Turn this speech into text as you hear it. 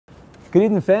Good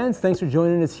evening, fans. Thanks for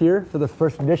joining us here for the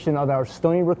first edition of our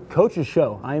Stony Brook Coaches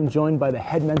Show. I am joined by the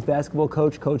head men's basketball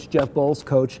coach, Coach Jeff Boals.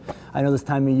 Coach, I know this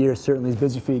time of year certainly is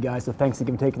busy for you guys, so thanks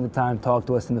again for taking the time to talk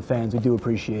to us and the fans. We do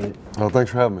appreciate it. Oh,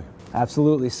 thanks for having me.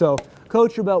 Absolutely. So,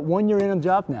 Coach, you're about 1 year in on the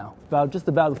job now, just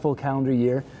about the full calendar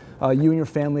year. You and your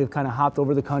family have kind of hopped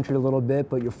over the country a little bit,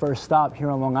 but your first stop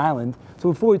here on Long Island.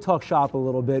 So before we talk shop a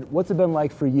little bit, what's it been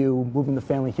like for you moving the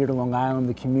family here to Long Island,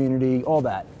 the community, all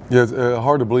that? Yeah, it's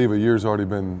hard to believe a year's already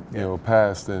been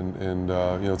passed, and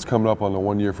it's coming up on the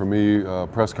 1 year for me.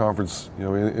 Press conference,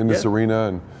 in this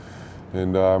arena,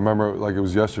 and I remember like it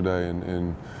was yesterday,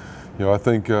 and I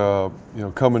think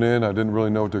coming in, I didn't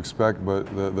really know what to expect, but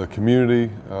the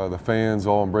community, the fans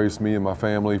all embraced me and my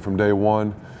family from day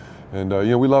one. And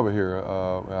we love it here.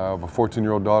 I have a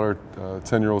 14-year-old daughter,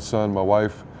 10-year-old son, my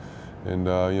wife, and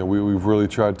we've really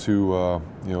tried to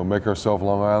make ourselves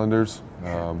Long Islanders.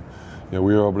 We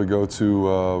were able to go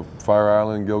to Fire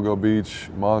Island, Gilgo Beach,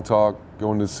 Montauk,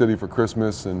 go into the city for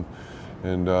Christmas, and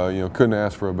couldn't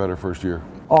ask for a better first year.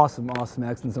 Awesome,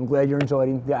 excellent. So I'm glad you're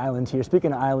enjoying the island here.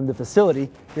 Speaking of island, the facility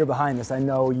here behind us, I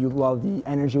know you love the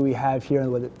energy we have here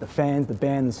with the fans, the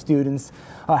band, the students.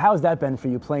 How has that been for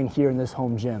you playing here in this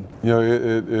home gym?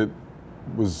 It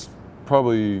was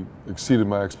probably exceeded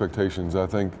my expectations. I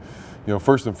think,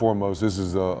 first and foremost, this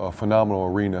is a phenomenal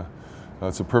arena.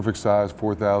 It's a perfect size,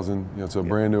 4,000. It's a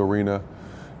brand new arena.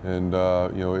 And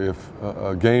if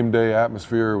a game day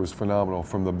atmosphere was phenomenal,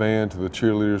 from the band to the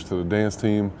cheerleaders to the dance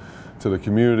team to the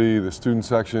community, the student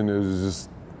section. It was just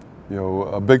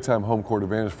a big time home court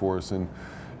advantage for us. And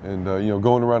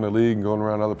going around the league and going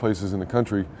around other places in the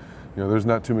country, there's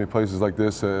not too many places like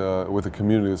this with a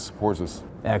community that supports us.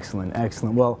 Excellent.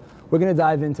 Well, we're going to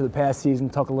dive into the past season,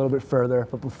 talk a little bit further.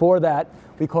 But before that,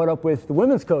 we caught up with the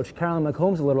women's coach, Caroline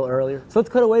McCombs, a little earlier. So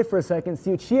let's cut away for a second, see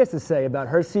what she has to say about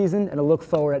her season and a look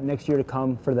forward at next year to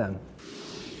come for them.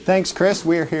 Thanks, Chris.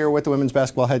 We're here with the women's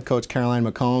basketball head coach, Caroline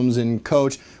McCombs. And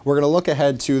Coach, we're going to look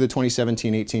ahead to the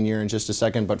 2017-18 year in just a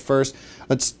second. But first,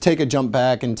 let's take a jump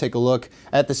back and take a look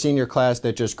at the senior class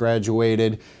that just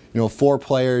graduated. 4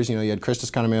 players. You had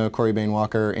Krista Sconomeo, Corey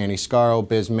Bain-Walker, Annie Scarrow,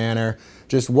 Biz Manor.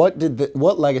 Just what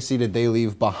legacy did they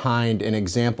leave behind, an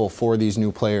example for these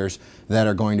new players that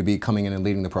are going to be coming in and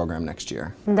leading the program next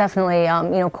year? Definitely,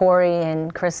 Corey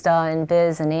and Krista and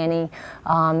Biz and Annie,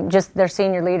 just their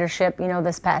senior leadership,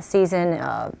 this past season,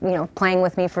 playing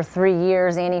with me for 3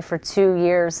 years, Annie for 2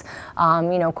 years,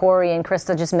 Corey and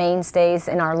Krista just mainstays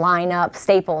in our lineup,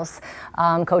 staples.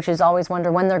 Coaches always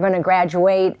wonder when they're going to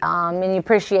graduate, and you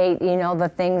appreciate,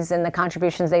 the things and the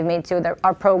contributions they've made to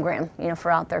our program,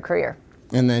 throughout their career.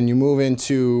 And then you move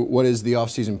into what is the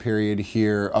off-season period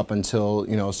here up until,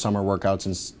 summer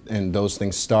workouts and those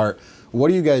things start. What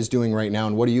are you guys doing right now,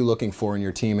 and what are you looking for in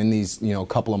your team in these,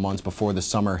 couple of months before the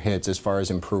summer hits as far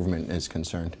as improvement is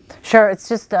concerned? Sure, it's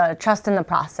just trust in the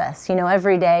process.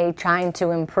 Every day trying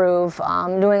to improve,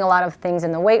 doing a lot of things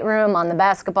in the weight room, on the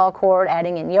basketball court,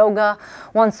 adding in yoga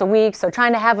once a week. So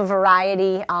trying to have a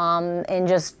variety and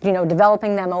just,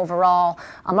 developing them overall.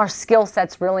 Our skill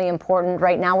set's really important.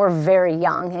 Right now we're very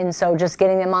young, and so just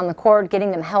getting them on the court,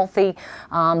 getting them healthy,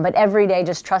 but every day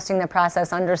just trusting the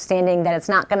process, understanding that it's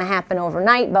not going to happen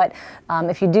overnight, but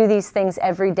if you do these things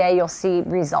every day, you'll see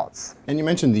results. And you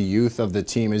mentioned the youth of the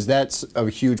team. Is that a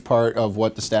huge part of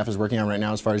what the staff is working on right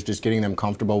now as far as just getting them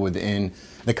comfortable within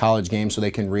the college game so they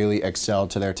can really excel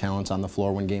to their talents on the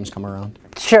floor when games come around?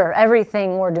 Sure,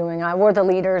 everything we're doing. We're the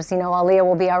leaders. Aaliyah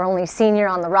will be our only senior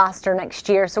on the roster next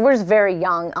year, so we're just very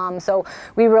young. So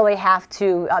we really have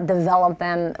to develop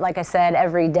them, like I said,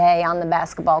 every day on the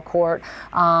basketball court.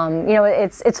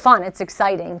 It's fun. It's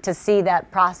exciting to see that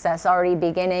process already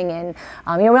beginning. And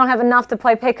we don't have enough to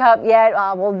play pickup yet.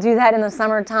 We'll do that in the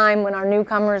summertime when our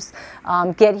newcomers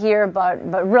get here.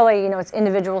 But really, it's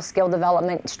individual skill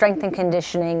development, strength and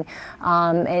conditioning,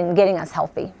 and getting us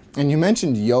healthy. And you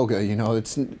mentioned yoga.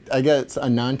 I guess it's a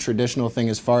non-traditional thing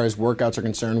as far as workouts are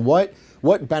concerned.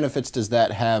 What benefits does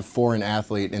that have for an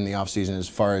athlete in the off-season as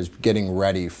far as getting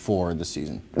ready for the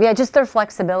season? Yeah, just their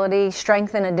flexibility,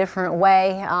 strength in a different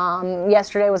way.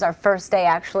 Yesterday was our first day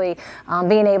actually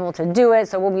being able to do it,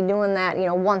 so we'll be doing that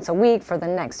once a week for the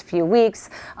next few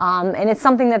weeks. And it's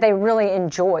something that they really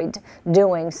enjoyed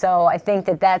doing, so I think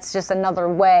that that's just another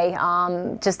way,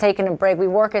 just taking a break. We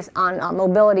work on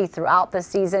mobility throughout the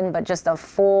season, but just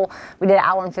we did an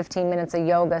hour and 15 minutes of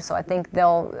yoga, so I think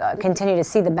they'll continue to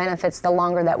see the benefits the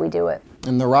longer that we do it.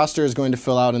 And the roster is going to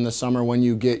fill out in the summer when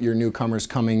you get your newcomers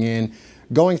coming in.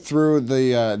 Going through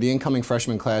the incoming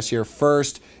freshman class here,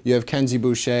 first you have Kenzie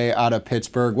Boucher out of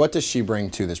Pittsburgh. What does she bring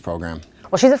to this program?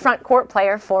 well, she's a front court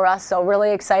player for us, so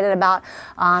really excited about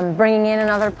bringing in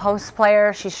another post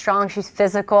player. She's strong, she's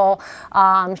physical,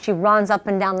 she runs up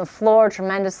and down the floor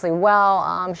tremendously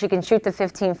well. She can shoot the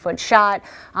 15-foot shot,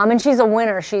 and she's a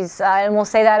winner. And we'll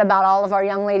say that about all of our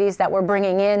young ladies that we're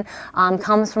bringing in.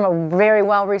 Comes from a very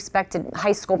well-respected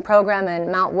high school program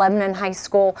in Mount Lebanon High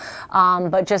School,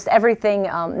 but just everything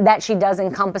that she does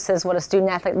encompasses what a student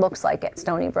athlete looks like at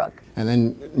Stony Brook. And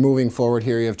then moving forward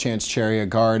here, you have Chance Cherry, a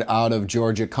guard out of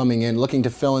Georgia, coming in, looking to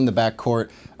fill in the backcourt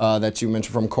that you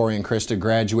mentioned from Corey and Krista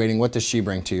graduating. What does she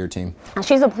bring to your team?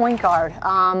 She's a point guard.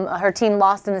 Her team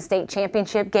lost in the state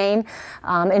championship game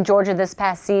in Georgia this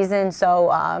past season,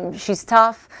 so she's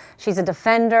tough. She's a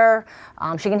defender.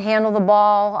 She can handle the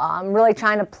ball. Really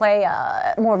trying to play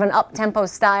more of an up-tempo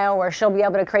style where she'll be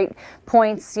able to create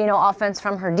points, offense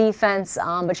from her defense.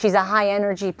 But she's a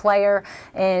high-energy player,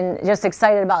 and just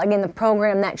excited about, again, the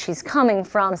program that she's coming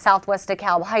from, Southwest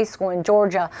DeKalb High School in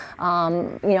Georgia,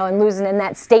 and losing in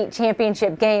that state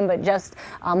championship game. But just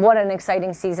what an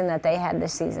exciting season that they had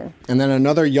this season. And then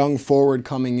another young forward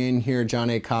coming in here,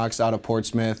 John A. Cox out of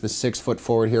Portsmouth, the 6-foot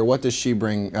forward here. What does she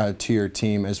bring to your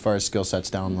team as far as skill sets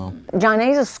down low?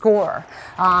 Johnny's a scorer.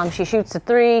 She shoots a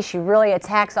three. She really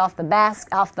attacks off the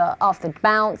off the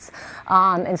bounce,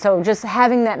 and so just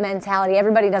having that mentality.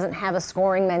 Everybody doesn't have a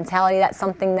scoring mentality. That's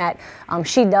something that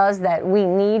she does that we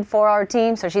need for our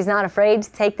team. So she's not afraid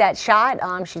to take that shot.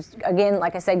 She's, again,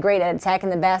 like I said, great at attacking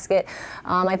the basket.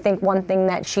 I think one thing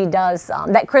that she does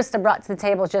that Krista brought to the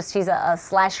table is just she's a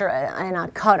slasher and a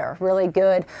cutter. Really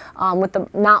good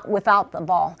not without the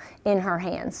ball in her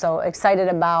hands. So excited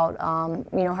about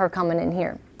her coming in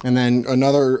here. And then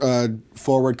another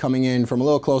forward coming in from a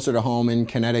little closer to home in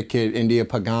Connecticut, India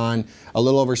Pagan, a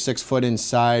little over 6 foot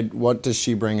inside. What does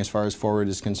she bring as far as forward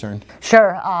is concerned?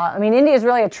 Sure. India is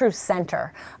really a true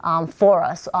center for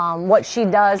us. What she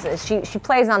does is she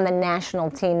plays on the national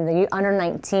team, the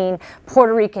under-19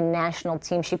 Puerto Rican national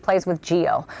team. She plays with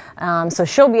Gio. So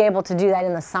she'll be able to do that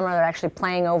in the summer. They're actually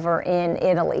playing over in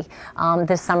Italy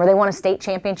this summer. They won a state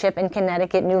championship in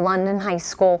Connecticut, New London High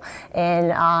School.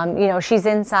 And, she's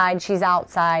inside, she's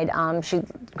outside. She's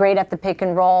great at the pick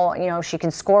and roll. She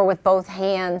can score with both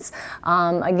hands.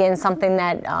 Again, something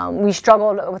that we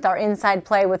struggled with our inside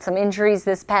play with some injuries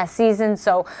this past season.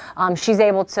 So she's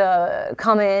able to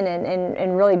come in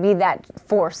and really be that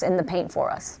force in the paint for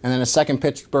us. And then a second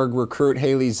Pittsburgh recruit,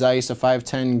 Haley Zeiss, a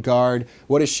 5'10 guard.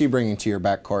 What is she bringing to your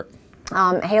backcourt?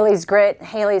 Haley's grit,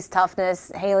 Haley's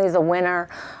toughness, Haley's a winner.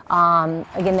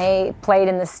 Again, they played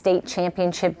in the state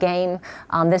championship game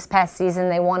this past season.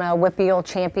 They won a WPIAL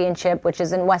championship, which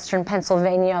is in Western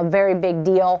Pennsylvania, a very big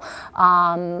deal.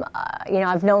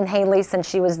 I've known Haley since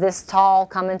she was this tall,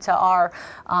 coming to our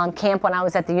camp when I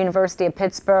was at the University of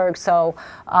Pittsburgh. So,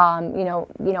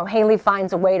 Haley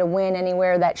finds a way to win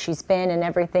anywhere that she's been and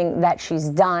everything that she's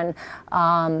done.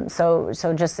 So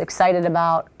just excited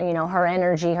about, her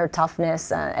energy, her toughness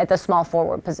at the small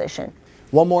forward position.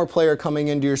 One more player coming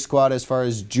into your squad as far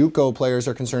as JUCO players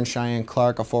are concerned, Cheyenne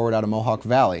Clark, a forward out of Mohawk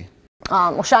Valley.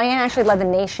 Cheyenne actually led the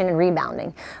nation in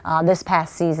rebounding this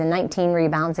past season. 19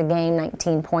 rebounds a game,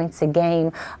 19 points a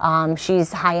game.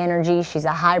 She's high energy. She's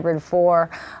a hybrid four.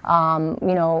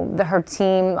 Her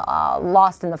team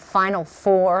lost in the Final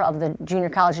Four of the Junior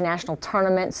College National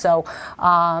Tournament. So,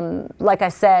 like I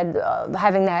said,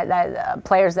 having that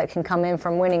players that can come in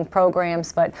from winning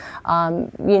programs, but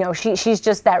she's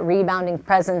just that rebounding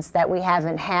presence that we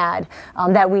haven't had,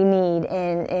 that we need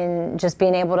in just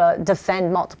being able to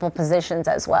defend multiple positions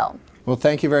as well. Well,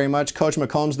 thank you very much, Coach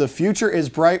McCombs. The future is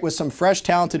bright with some fresh,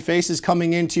 talented faces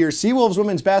coming into your Seawolves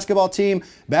women's basketball team.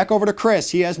 Back over to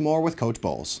Chris. He has more with Coach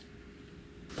Boals.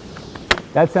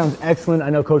 That sounds excellent.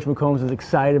 I know Coach McCombs is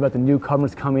excited about the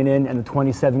newcomers coming in and the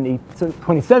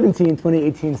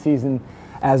 2017-2018 season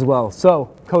as well. So,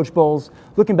 Coach Boals,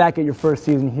 looking back at your first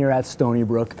season here at Stony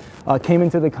Brook, came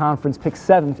into the conference, picked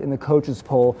 7th in the coaches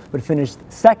poll, but finished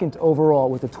 2nd overall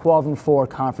with a 12-4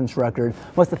 conference record.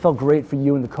 Must have felt great for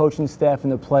you and the coaching staff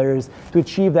and the players to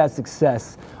achieve that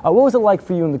success. What was it like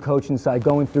for you on the coaching side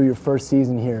going through your first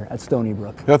season here at Stony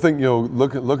Brook? Yeah, I think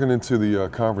looking into the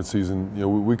conference season,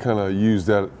 we kind of used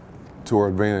that to our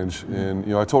advantage.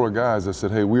 And I told our guys, I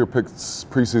said, hey, we were picked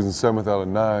preseason 7th out of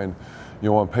 9.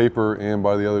 On paper and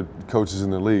by the other coaches in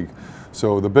the league.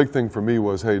 So the big thing for me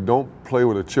was, hey, don't play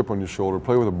with a chip on your shoulder,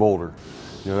 play with a boulder.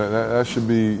 That should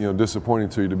be, disappointing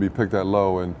to you to be picked that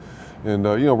low. And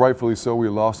rightfully so, we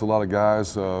lost a lot of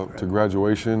guys to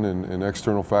graduation and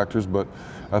external factors, but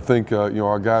I think,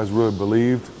 our guys really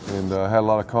believed and had a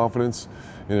lot of confidence.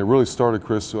 And it really started,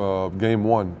 Chris, game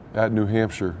 1 at New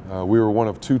Hampshire. We were one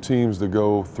of 2 teams to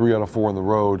go 3 out of 4 on the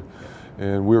road.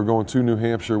 and we were going to New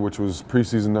Hampshire, which was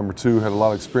preseason number 2, had a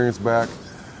lot of experience back,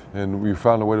 and we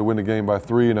found a way to win the game by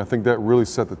 3, and I think that really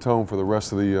set the tone for the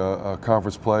rest of the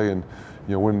conference play and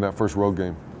winning that first road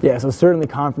game. Yeah, so certainly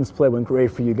conference play went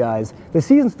great for you guys. The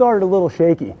season started a little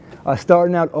shaky,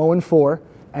 starting out 0-4.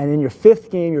 And in your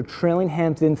 5th game, you're trailing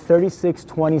Hampton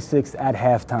 36-26 at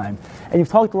halftime. And you've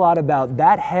talked a lot about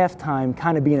that halftime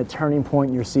kind of being a turning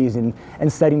point in your season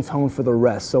and setting tone for the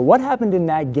rest. So what happened in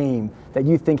that game that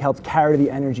you think helped carry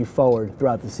the energy forward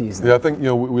throughout the season? Yeah, I think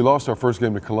we lost our first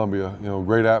game to Columbia.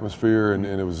 Great atmosphere, and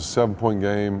it was a 7-point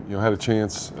game. Had a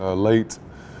chance late.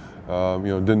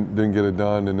 Didn't get it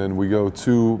done, and then we go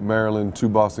to Maryland, to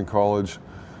Boston College.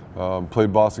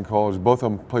 Played Boston College. Both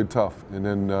of them played tough, and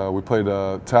then we played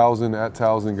Towson at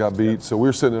Towson, got beat. So we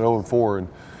were sitting at 0-4,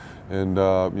 and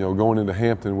going into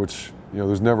Hampton, which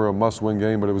there's never a must-win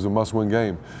game, but it was a must-win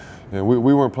game. And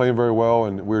we weren't playing very well,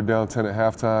 and we were down 10 at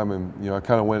halftime, and I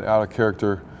kind of went out of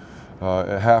character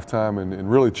at halftime and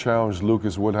really challenged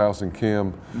Lucas Woodhouse and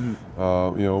Cam,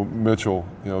 Mitchell,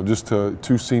 just to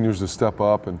 2 seniors to step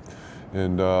up, and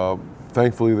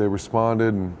thankfully they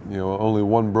responded, and only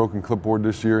 1 broken clipboard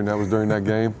this year, and that was during that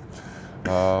game.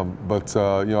 But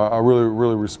I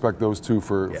really respect those 2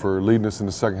 for leading us in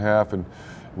the second half, and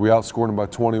we outscored them by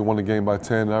 20, won the game by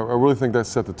 10. And I really think that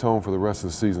set the tone for the rest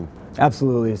of the season.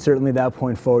 Absolutely. Certainly that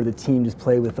point forward, the team just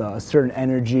played with a certain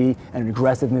energy and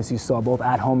aggressiveness you saw both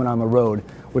at home and on the road,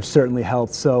 which certainly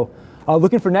helped. So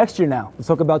looking for next year now, let's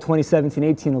talk about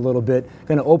 2017-18 a little bit.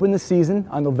 Going to open the season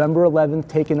on November 11th,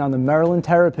 taking on the Maryland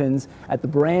Terrapins at the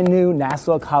brand new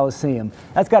Nassau Coliseum.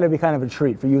 That's got to be kind of a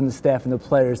treat for you and the staff and the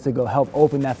players to go help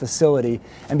open that facility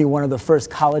and be one of the first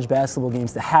college basketball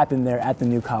games to happen there at the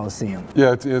new Coliseum.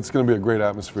 Yeah, it's going to be a great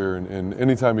atmosphere, and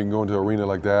anytime you can go into an arena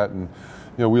like that, and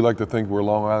we like to think we're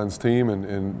Long Island's team,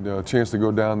 and a chance to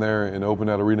go down there and open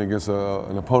that arena against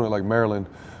an opponent like Maryland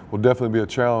will definitely be a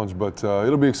challenge, but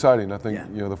it'll be exciting. I think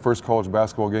the first college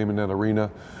basketball game in that arena.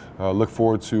 Look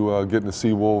forward to getting the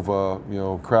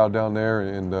Seawolf crowd down there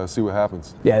and see what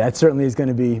happens. Yeah, that certainly is going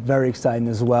to be very exciting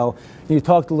as well. You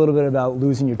talked a little bit about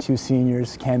losing your 2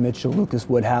 seniors, Cam Mitchell, Lucas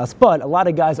Woodhouse, but a lot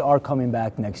of guys are coming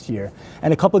back next year.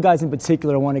 And a couple of guys in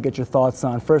particular I want to get your thoughts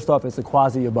on. First off, it's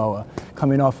Akwazi Yeboah,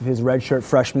 coming off of his redshirt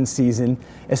freshman season,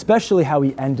 especially how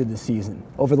he ended the season.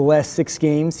 Over the last 6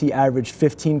 games, he averaged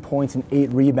 15 points and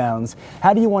 8 rebounds.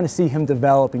 How do you want to see him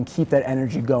develop and keep that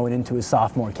energy going into his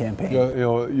sophomore campaign?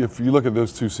 Yeah, if you look at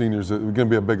those 2 seniors, it's going to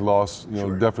be a big loss.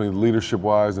 Definitely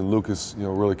leadership-wise, and Lucas,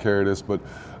 really carried us. But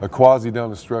Akwazi down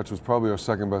the stretch was probably our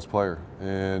second best player,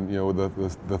 and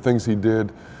the things he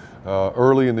did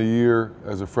early in the year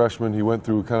as a freshman, he went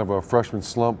through kind of a freshman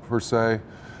slump per se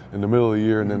in the middle of the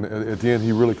year, and then at the end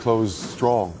he really closed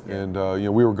strong. And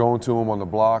we were going to him on the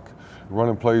block,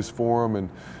 running plays for him,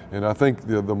 and I think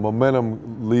the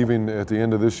momentum leaving at the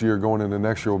end of this year, going into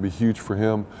next year, will be huge for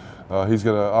him. He's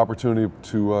got an opportunity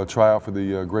to try out for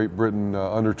the Great Britain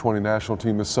under-20 national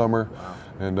team this summer. Wow.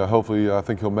 And hopefully I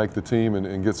think he'll make the team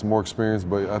and get some more experience,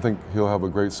 but I think he'll have a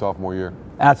great sophomore year.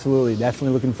 Absolutely.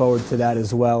 Definitely looking forward to that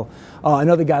as well.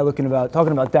 Another guy talking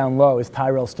about down low is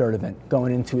Tyrell Sturdivant,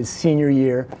 going into his senior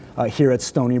year here at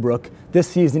Stony Brook. This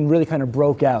season really kind of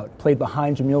broke out, played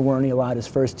behind Jamil Werney a lot his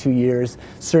first 2 years,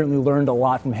 certainly learned a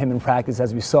lot from him in practice,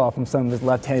 as we saw from some of his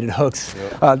left-handed hooks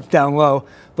down low.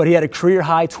 But he had a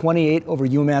career-high 28 over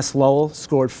UMass Lowell,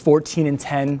 scored 14 and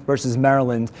 10 versus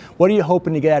Maryland. What are you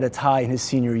hoping to get out of Ty in his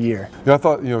senior year? Yeah, I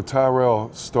thought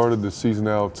Tyrell started the season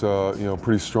out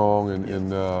pretty strong,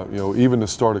 and even to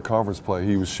start a conference play,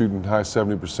 he was shooting high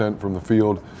 70% from the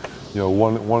field.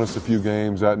 Won us a few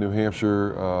games at New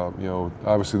Hampshire.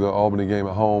 Obviously the Albany game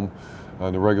at home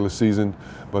in the regular season.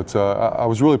 But I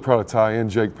was really proud of Ty and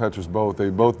Jake Petrus both. They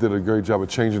both did a great job of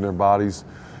changing their bodies.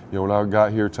 When I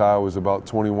got here, Ty was about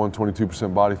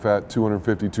 22% body fat,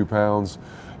 252 pounds.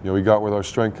 He got with our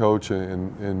strength coach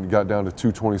and got down to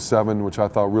 227, which I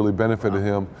thought really benefited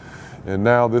him. And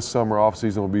now this summer off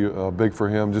season will be big for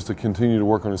him, just to continue to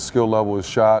work on his skill level, his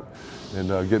shot, and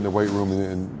get in the weight room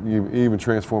and even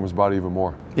transform his body even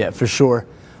more. Yeah, for sure.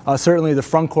 Certainly the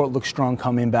front court looks strong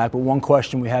coming back, but one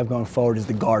question we have going forward is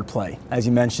the guard play. As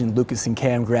you mentioned, Lucas and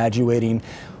Cam graduating.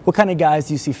 What kind of guys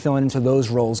do you see filling into those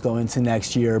roles going into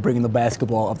next year, bringing the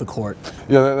basketball up the court?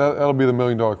 Yeah, that'll be the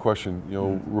million-dollar question.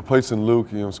 Replacing Luke,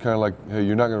 it's kind of like, hey,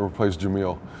 you're not going to replace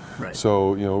Jamil. Right.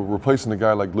 So, replacing a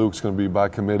guy like Luke's going to be by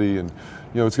committee, and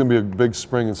it's going to be a big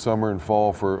spring and summer and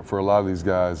fall for a lot of these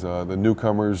guys, the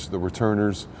newcomers, the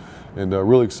returners. and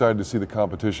really excited to see the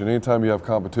competition. Anytime you have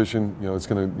competition, it's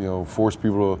going to force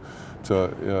people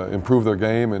to improve their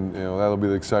game, and that'll be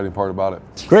the exciting part about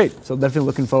it. Great. So definitely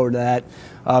looking forward to that.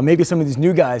 Maybe some of these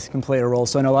new guys can play a role.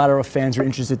 So I know a lot of our fans are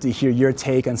interested to hear your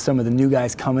take on some of the new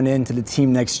guys coming into the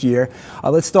team next year.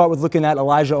 Let's start with looking at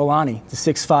Elijah Olani, the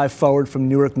 6'5" forward from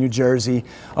Newark, New Jersey.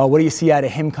 What do you see out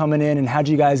of him coming in, and how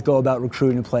do you guys go about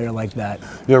recruiting a player like that?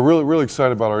 Yeah, really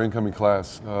excited about our incoming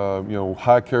class.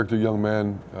 High character young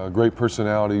men, great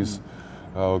personalities.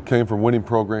 Came from winning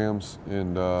programs,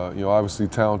 and obviously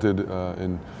talented,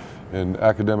 and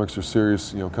academics are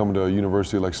serious. Coming to a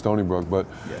university like Stony Brook, but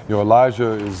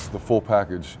Elijah is the full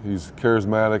package. He's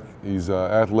charismatic, he's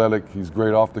athletic, he's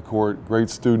great off the court, great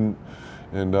student,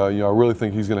 and I really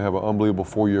think he's going to have an unbelievable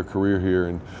 4-year career here,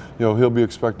 and he'll be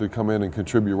expected to come in and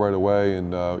contribute right away,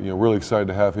 and really excited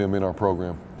to have him in our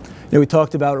program. We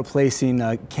talked about replacing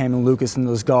Cam and Lucas in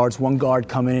those guards. One guard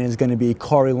coming in is going to be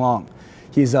Corey Long.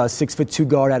 He's a 6'2"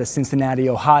 guard out of Cincinnati,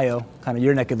 Ohio, kind of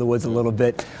your neck of the woods a little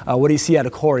bit. What do you see out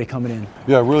of Corey coming in?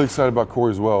 Yeah, really excited about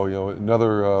Corey as well.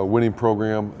 Another winning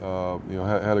program.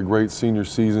 Had a great senior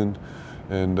season,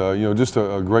 and just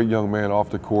a great young man off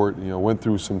the court. Went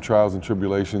through some trials and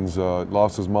tribulations.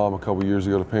 Lost his mom a couple years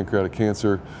ago to pancreatic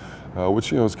cancer, which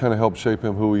has kind of helped shape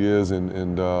him who he is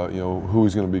and who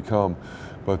he's going to become.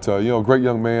 But great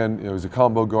young man. He's a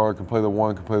combo guard, can play the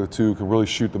 1, can play the 2, can really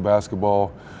shoot the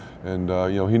basketball. And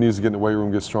he needs to get in the weight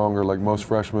room, get stronger like most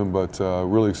freshmen, but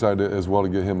really excited as well to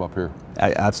get him up here.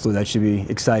 Absolutely, that should be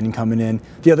exciting coming in.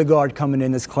 The other guard coming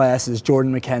in this class is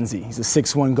Jordan McKenzie. He's a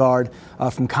 6'1" guard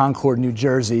from Concord, New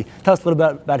Jersey. Tell us a little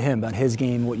bit about him, about his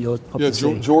game, what you'll hope to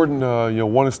see. Jordan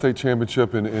won a state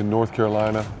championship in North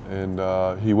Carolina,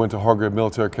 and he went to Hargrave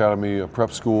Military Academy, a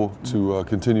prep school, to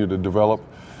continue to develop.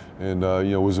 And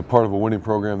was a part of a winning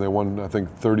program. They won, I think,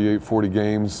 38, 40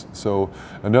 games. So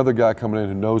another guy coming in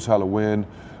who knows how to win.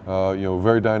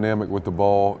 Very dynamic with the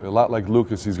ball. A lot like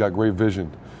Lucas, he's got great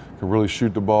vision. Can really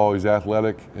shoot the ball. He's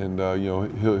athletic, and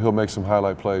he'll make some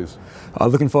highlight plays.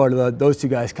 Looking forward to those two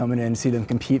guys coming in, see them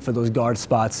compete for those guard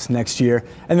spots next year.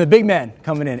 And the big man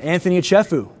coming in, Anthony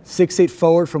Echefu, 6'8"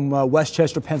 forward from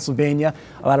Westchester, Pennsylvania.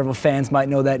 A lot of our fans might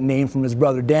know that name from his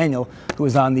brother Daniel, who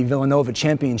was on the Villanova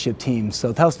championship team.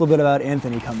 So tell us a little bit about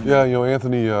Anthony coming in. Yeah,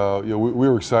 Anthony, we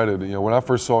were excited. When I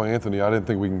first saw Anthony, I didn't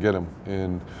think we can get him,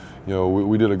 and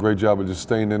we did a great job of just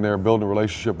staying in there, building a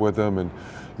relationship with him, and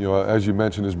as you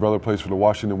mentioned, his brother plays for the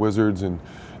Washington Wizards, and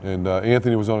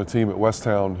Anthony was on a team at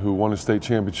Westtown who won a state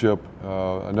championship,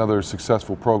 another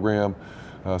successful program.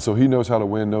 So he knows how to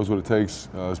win, knows what it takes.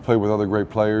 Has played with other great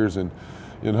players, and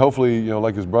hopefully,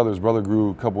 like his brother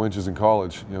grew a couple inches in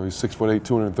college. He's 6'8",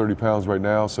 230 pounds right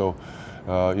now. So,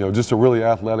 just a really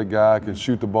athletic guy, can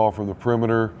shoot the ball from the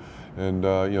perimeter, and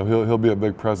he'll be a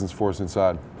big presence for us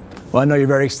inside. Well, I know you're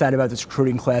very excited about this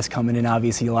recruiting class coming in.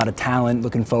 Obviously, a lot of talent.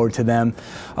 Looking forward to them.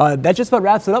 That just about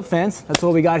wraps it up, fans. That's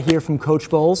all we got here from Coach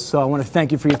Boals. So I want to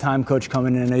thank you for your time, Coach,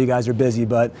 coming in. I know you guys are busy,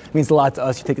 but it means a lot to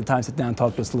us. You take the time to sit down and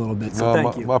talk to us a little bit. So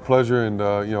thank you. My pleasure. And,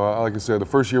 like I said, the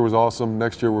first year was awesome.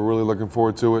 Next year, we're really looking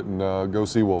forward to it. And go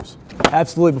Seawolves.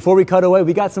 Absolutely. Before we cut away,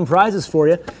 we got some prizes for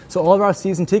you. So all of our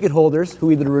season ticket holders who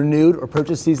either renewed or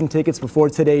purchased season tickets before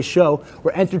today's show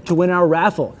were entered to win our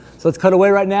raffle. So let's cut away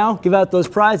right now, give out those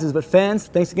prizes. But fans,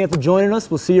 thanks again for joining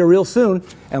us. We'll see you real soon.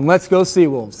 And let's go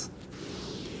Seawolves.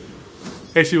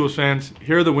 Hey Seawolves fans,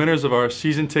 here are the winners of our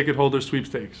season ticket holder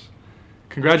sweepstakes.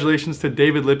 Congratulations to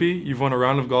David Lippy. You've won a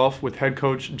round of golf with head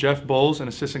coach Jeff Boals and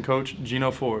assistant coach Gino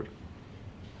Ford.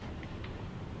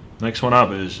 Next one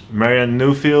up is Marianne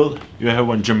Newfield. You have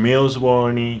won Jamil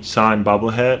Zwarny signed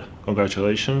bobblehead.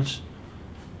 Congratulations.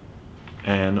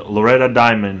 And Loretta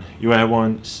Diamond. You have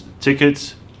won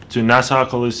tickets to Nassau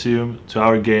Coliseum to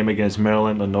our game against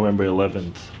Maryland on November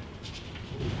 11th.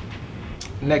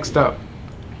 Next up,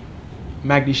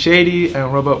 Maggie Shady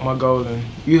and Robert Margolin.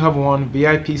 You have won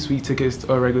VIP suite tickets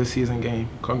to a regular season game.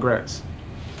 Congrats.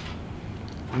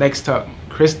 Next up,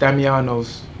 Chris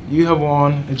Damianos. You have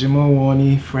won a Jamil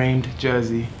Warney framed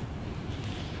jersey.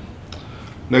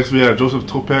 Next we have Joseph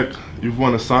Topek. You've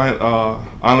won a signed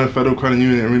Island Federal Credit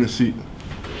Union arena seat.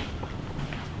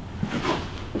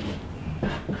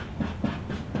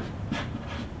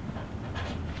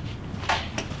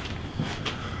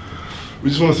 We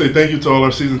just want to say thank you to all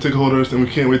our season ticket holders, and we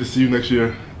can't wait to see you next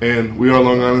year. And we are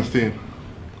Long Island's team.